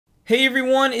Hey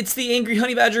everyone, it's the Angry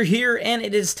Honey Badger here, and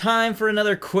it is time for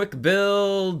another quick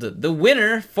build. The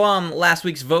winner from last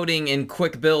week's voting in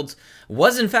quick builds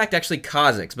was in fact actually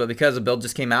Kha'Zix, but because a build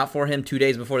just came out for him 2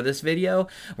 days before this video,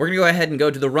 we're going to go ahead and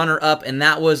go to the runner-up, and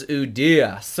that was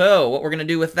Udyr. So what we're going to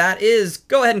do with that is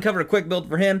go ahead and cover a quick build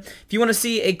for him. If you want to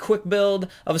see a quick build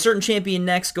of a certain champion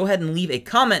next, go ahead and leave a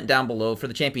comment down below for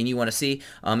the champion you want to see.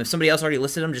 If somebody else already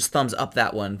listed him, just thumbs up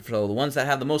that one. So the ones that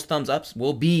have the most thumbs ups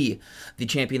will be the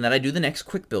champion that I do the next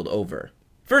quick build over.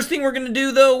 First thing we're going to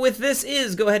do though with this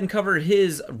is go ahead and cover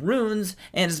his runes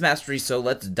and his masteries, so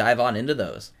let's dive on into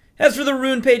those. As for the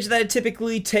rune page that I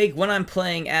typically take when I'm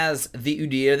playing as the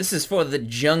Udyr, this is for the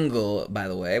jungle, by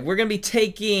the way. We're going to be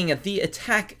taking the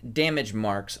attack damage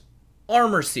marks,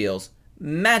 armor seals,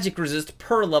 magic resist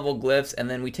per level glyphs, and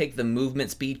then we take the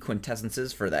movement speed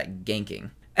quintessences for that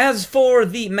ganking. As for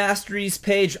the masteries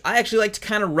page, I actually like to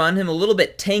kind of run him a little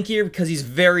bit tankier because he's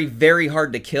very, very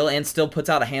hard to kill and still puts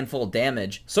out a handful of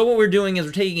damage. So what we're doing is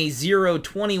we're taking a 0,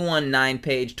 21, 9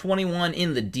 page, 21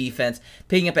 in the defense,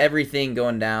 picking up everything,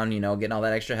 going down, you know, getting all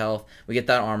that extra health. We get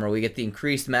that armor, we get the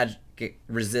increased magic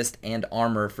resist and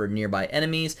armor for nearby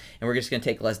enemies, and we're just going to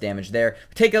take less damage there.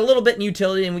 We take a little bit in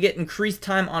utility, and we get increased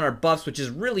time on our buffs, which is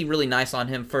really, really nice on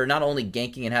him for not only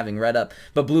ganking and having red up,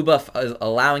 but blue buff is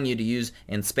allowing you to use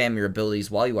and spam your abilities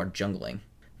while you are jungling.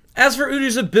 As for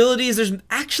Udyr's abilities, there's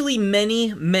actually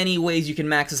many ways you can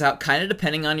max this out, kind of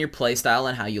depending on your playstyle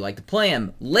and how you like to play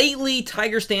him. Lately,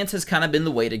 Tiger Stance has kind of been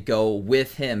the way to go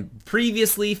with him.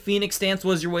 Previously, Phoenix Stance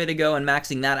was your way to go, and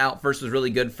maxing that out first was really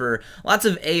good for lots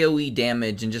of AoE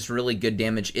damage and just really good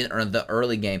damage in the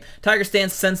early game. Tiger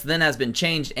Stance since then has been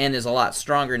changed and is a lot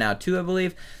stronger now too, I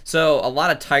believe. So a lot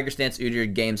of Tiger Stance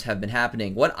Udyr games have been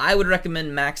happening. What I would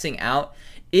recommend maxing out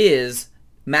is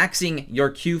maxing your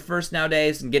Q first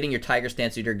nowadays and getting your Tiger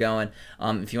Stance Udyr going.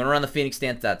 If you want to run the Phoenix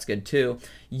Stance, that's good too.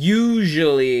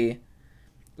 Usually,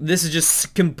 this is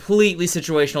just completely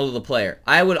situational to the player.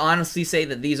 I would honestly say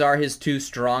that these are his two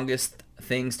strongest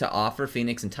things to offer,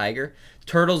 Phoenix and Tiger.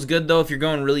 Turtle's good though if you're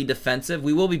going really defensive.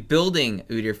 We will be building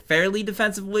Udyr fairly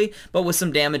defensively, but with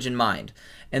some damage in mind.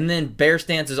 And then Bear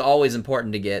Stance is always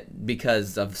important to get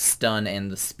because of stun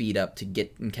and the speed up to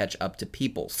get and catch up to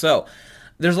people. So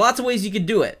there's lots of ways you could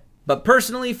do it, but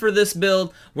personally for this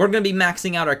build, we're going to be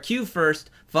maxing out our Q first,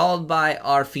 followed by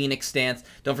our Phoenix Stance.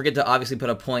 Don't forget to obviously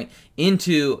put a point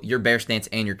into your Bear Stance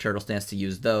and your Turtle Stance to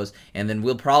use those, and then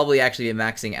we'll probably actually be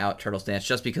maxing out Turtle Stance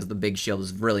just because the big shield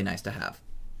is really nice to have.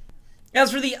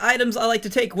 As for the items I like to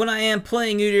take when I am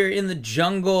playing Udyr in the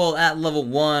jungle at level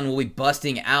 1, we'll be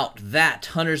busting out that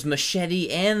Hunter's Machete,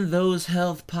 and those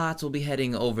health pots will be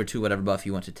heading over to whatever buff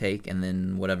you want to take, and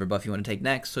then whatever buff you want to take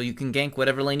next, so you can gank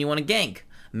whatever lane you want to gank.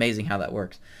 Amazing how that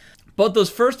works. But those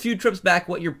first few trips back,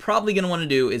 what you're probably going to want to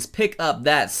do is pick up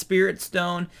that Spirit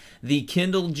Stone, the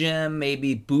Kindle Gem,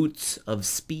 maybe Boots of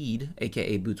Speed,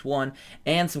 aka Boots 1,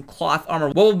 and some Cloth Armor.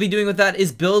 What we'll be doing with that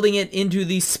is building it into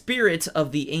the Spirit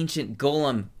of the Ancient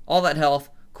Golem. All that health,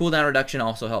 cooldown reduction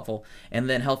also helpful, and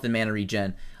then health and mana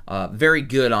regen. Very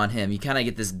good on him. You kind of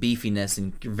get this beefiness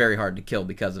and you're very hard to kill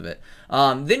because of it.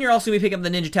 Then you're also going to pick up the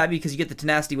Ninja Tabby because you get the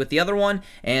tenacity with the other one,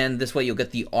 and this way you'll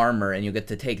get the armor and you'll get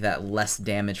to take that less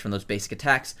damage from those basic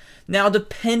attacks. Now,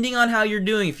 depending on how you're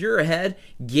doing, if you're ahead,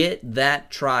 get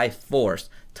that Triforce.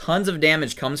 Tons of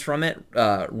damage comes from it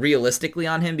realistically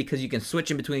on him because you can switch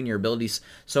in between your abilities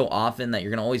so often that you're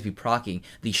going to always be proccing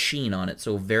the sheen on it,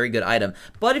 so very good item.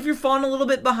 But if you're falling a little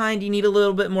bit behind, you need a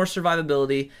little bit more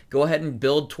survivability, go ahead and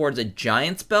build towards a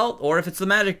Giant's Belt, or if it's the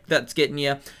magic that's getting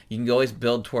you, you can always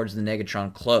build towards the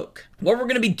Negatron Cloak. What we're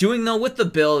going to be doing though with the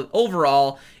build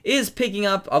overall is picking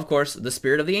up, of course, the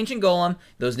Spirit of the Ancient Golem,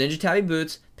 those Ninja Tabby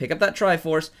boots, pick up that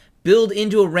Triforce, build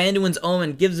into a Randuin's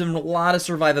Omen, gives him a lot of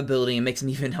survivability and makes him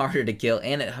even harder to kill,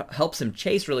 and it helps him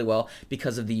chase really well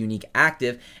because of the unique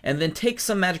active, and then take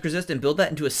some magic resist and build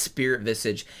that into a Spirit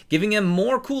Visage, giving him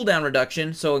more cooldown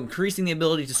reduction, so increasing the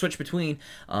ability to switch between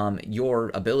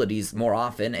your abilities more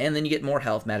often, and then you get more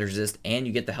health, magic resist, and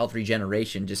you get the health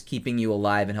regeneration, just keeping you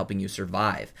alive and helping you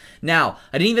survive. Now,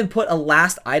 I didn't even put a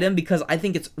last item because I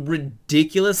think it's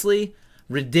ridiculously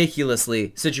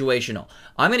situational.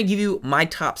 I'm going to give you my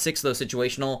top 6 of those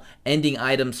situational ending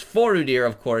items for Udyr,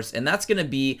 of course, and that's going to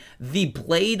be the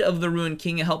Blade of the Ruined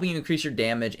King, helping you increase your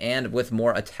damage and with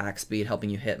more attack speed, helping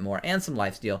you hit more, and some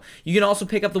lifesteal. You can also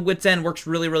pick up the Wit's End, works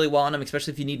really well on him,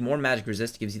 especially if you need more magic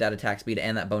resist, gives you that attack speed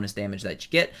and that bonus damage that you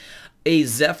get. A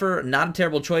Zephyr, not a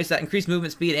terrible choice. That increased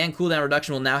movement speed and cooldown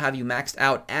reduction will now have you maxed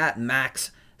out at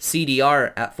max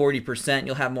CDR at 40%.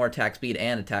 You'll have more attack speed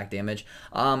and attack damage.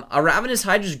 A Ravenous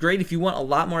Hydra is great if you want a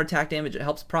lot more attack damage. It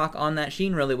helps proc on that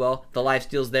Sheen really well. The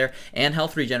lifesteal's there, and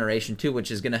health regeneration too,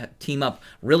 which is going to team up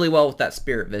really well with that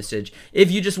Spirit Visage. If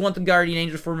you just want the Guardian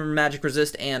Angel for magic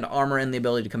resist and armor and the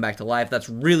ability to come back to life, that's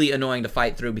really annoying to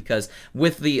fight through because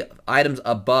with the items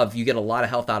above, you get a lot of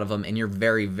health out of them, and you're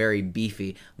very, very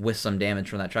beefy with some damage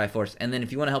from that Triforce. And then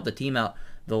if you want to help the team out,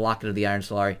 the Locket of the Iron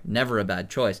Solari, never a bad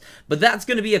choice. But that's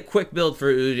going to be a quick build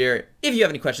for Udyr. If you have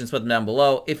any questions, put them down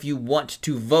below. If you want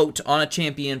to vote on a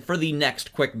champion for the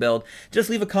next quick build,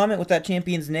 just leave a comment with that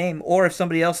champion's name, or if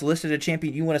somebody else listed a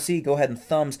champion you want to see, go ahead and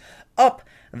thumbs up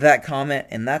that comment,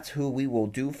 and that's who we will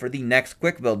do for the next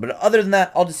quick build. But other than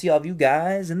that, I'll just see all of you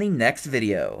guys in the next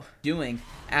video.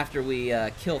 After we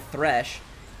kill Thresh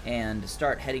and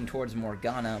start heading towards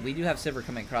Morgana, we do have Sivir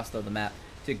coming across the map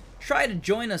to try to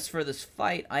join us for this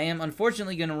fight. I am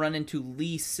unfortunately going to run into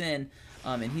Lee Sin,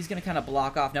 and he's going to kind of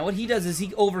block off. Now what he does is he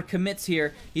overcommits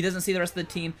here. He doesn't see the rest of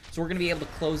the team, so we're going to be able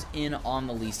to close in on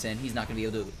the Lee Sin. He's not going to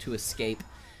be able to escape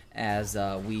as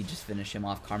we just finish him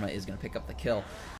off. Karma is going to pick up the kill.